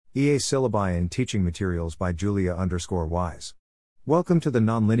EA Syllabi and Teaching Materials by Julia_Wise. Welcome to the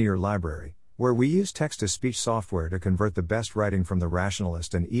Nonlinear Library, where we use text-to-speech software to convert the best writing from the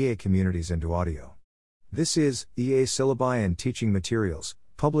Rationalist and EA communities into audio. This is EA Syllabi and Teaching Materials,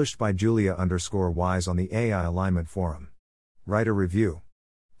 published by Julia_Wise on the AI Alignment Forum. Write a review.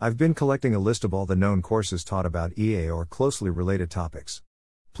 I've been collecting a list of all the known courses taught about EA or closely related topics.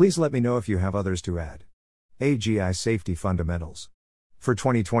 Please let me know if you have others to add. AGI Safety Fundamentals. For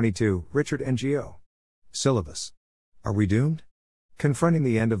 2022, Richard Ngo Syllabus. Are we doomed? Confronting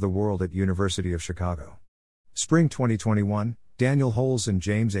the End of the World at University of Chicago. Spring 2021, Daniel Holz and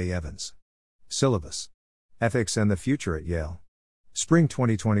James A. Evans Syllabus. Ethics and the Future at Yale. Spring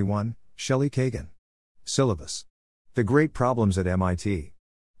 2021, Shelly Kagan Syllabus. The Great Problems at MIT.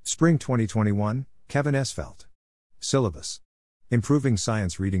 Spring 2021, Kevin Esfelt Syllabus. Improving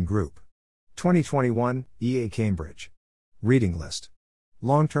Science Reading Group. 2021, EA Cambridge Reading List.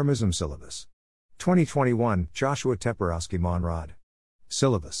 Long-Termism Syllabus. 2021, Joshua Teporowski Monrad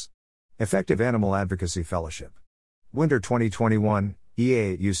Syllabus. Effective Animal Advocacy Fellowship. Winter 2021,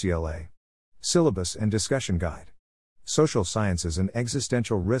 EA at UCLA. Syllabus and Discussion Guide. Social Sciences and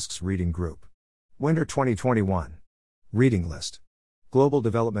Existential Risks Reading Group. Winter 2021. Reading List. Global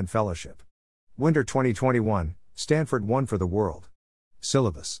Development Fellowship. Winter 2021, Stanford One for the World.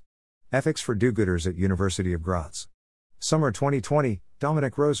 Syllabus. Ethics for Do-Gooders at University of Graz. Summer 2020,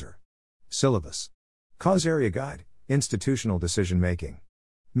 Dominic Roser. Syllabus. Cause Area Guide, Institutional Decision Making.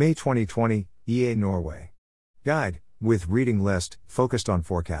 May 2020, EA Norway. Guide, with reading list, focused on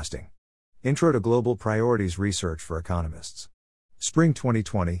forecasting. Intro to Global Priorities Research for Economists. Spring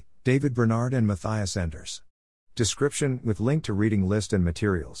 2020, David Bernard and Matthias Enders. Description with link to reading list and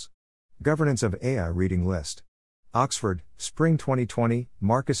materials. Governance of AI Reading List. Oxford, Spring 2020,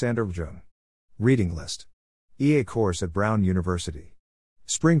 Markus Anderljung Reading List. EA course at Brown University.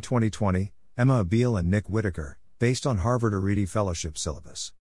 Spring 2020, Emma Abele and Nick Whittaker, based on Harvard Arete Fellowship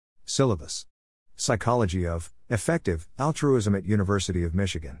Syllabus. Syllabus. Psychology of Effective Altruism at University of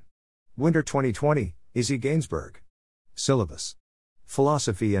Michigan. Winter 2020, Izzy Gainsburg Syllabus.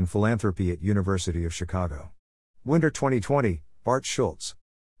 Philosophy and Philanthropy at University of Chicago. Winter 2020, Bart Schultz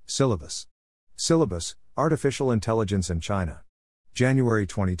Syllabus. Syllabus, Artificial Intelligence in China. January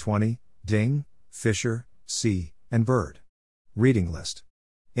 2020, Ding, Fisher, C., and Byrd. Reading List.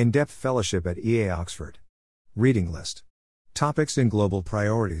 In-Depth Fellowship at EA Oxford. Reading List. Topics in Global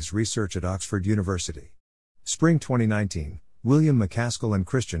Priorities Research at Oxford University. Spring 2019, William McCaskill and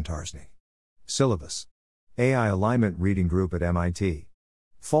Christian Tarsney. Syllabus. AI Alignment Reading Group at MIT.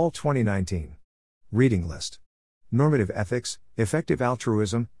 Fall 2019. Reading List. Normative Ethics, Effective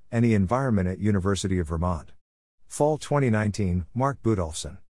Altruism, and the Environment at University of Vermont. Fall 2019, Mark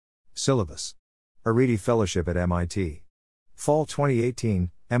Budolfson. Syllabus. Arete Fellowship at MIT. Fall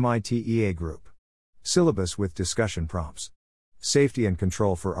 2018, MIT EA Group. Syllabus with discussion prompts. Safety and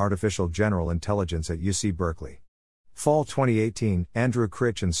Control for Artificial General Intelligence at UC Berkeley. Fall 2018, Andrew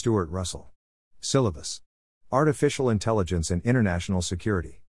Critch and Stuart Russell. Syllabus. Artificial Intelligence and International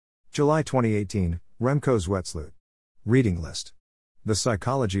Security. July 2018, Remco Zwetsloot Reading List. The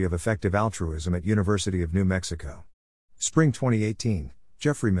Psychology of Effective Altruism at University of New Mexico. Spring 2018,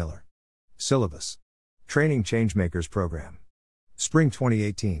 Geoffrey Miller. Syllabus. Training Changemakers Program. Spring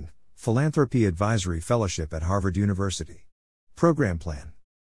 2018, Philanthropy Advisory Fellowship at Harvard University. Program Plan.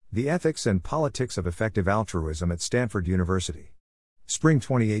 The Ethics and Politics of Effective Altruism at Stanford University. Spring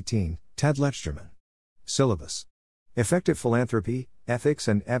 2018, Ted Lechterman. Syllabus. Effective Philanthropy, Ethics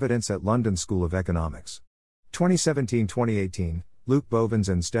and Evidence at London School of Economics. 2017-2018, Luke Bovens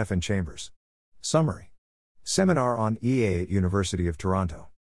and Stephen Chambers. Summary. Seminar on EA at University of Toronto.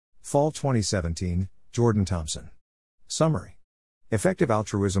 Fall 2017, Jordan Thompson. Summary. Effective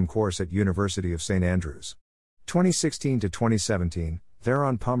Altruism course at University of St. Andrews. 2016-2017,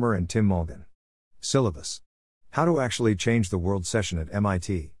 Theron Pummer and Tim Mulgan. Syllabus. How to Actually Change the World session at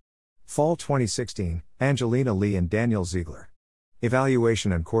MIT. Fall 2016, Angelina Lee and Daniel Ziegler.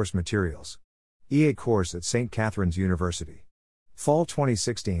 Evaluation and Course Materials. EA course at St. Catherine's University. Fall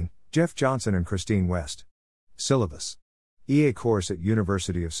 2016, Jeff Johnson and Christine West. Syllabus. EA course at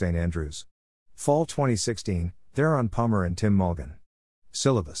University of St. Andrews. Fall 2016, Theron Pummer and Tim Mulgan.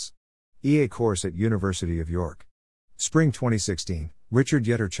 Syllabus. EA course at University of York. Spring 2016, Richard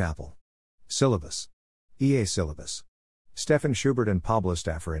Yetter Chappell. Syllabus. EA Syllabus. Stefan Schubert and Pablo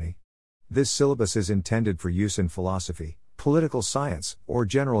Staffarini. This syllabus is intended for use in philosophy, political science, or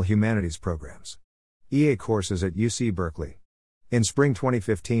general humanities programs. EA courses at UC Berkeley. In spring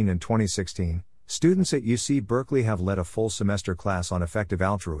 2015 and 2016, students at UC Berkeley have led a full semester class on effective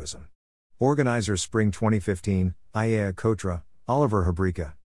altruism. Organizers Spring 2015, Ajeya Cotra, Oliver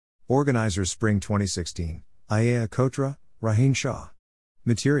Habryka Organizers Spring 2016, Ajeya Cotra, Rahin Shah.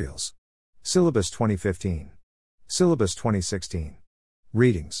 Materials. Syllabus 2015. Syllabus 2016.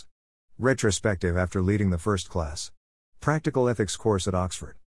 Readings. Retrospective after leading the first class. Practical Ethics course at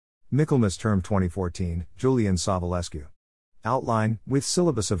Oxford. Michaelmas Term 2014, Julian Savulescu. Outline, with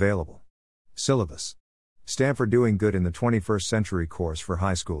syllabus available. Syllabus. Stanford Doing Good in the 21st Century course for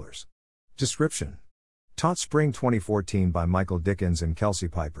high schoolers. Description. Taught Spring 2014 by Michael Dickens and Kelsey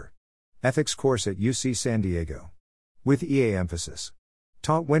Piper. Ethics course at UC San Diego. With EA emphasis.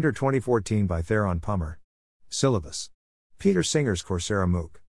 Taught Winter 2014 by Theron Pummer. Syllabus. Peter Singer's Coursera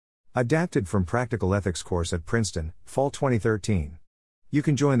MOOC. Adapted from Practical Ethics course at Princeton, Fall 2013. You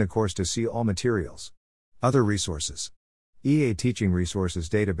can join the course to see all materials. Other resources. EA Teaching Resources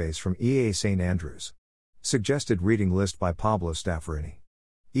Database from EA St. Andrews. Suggested Reading List by Pablo Staffarini.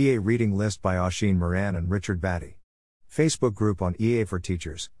 EA Reading List by Oisin Moran and Richard Batty. Facebook group on EA for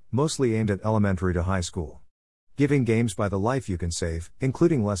teachers, mostly aimed at elementary to high school. Giving games by The Life You Can Save,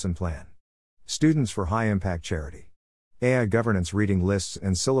 including lesson plan. Students for High Impact Charity. AI Governance Reading Lists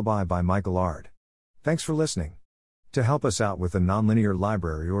and Syllabi by Michael Ard. Thanks for listening. To help us out with the Nonlinear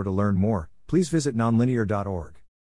Library or to learn more, please visit nonlinear.org.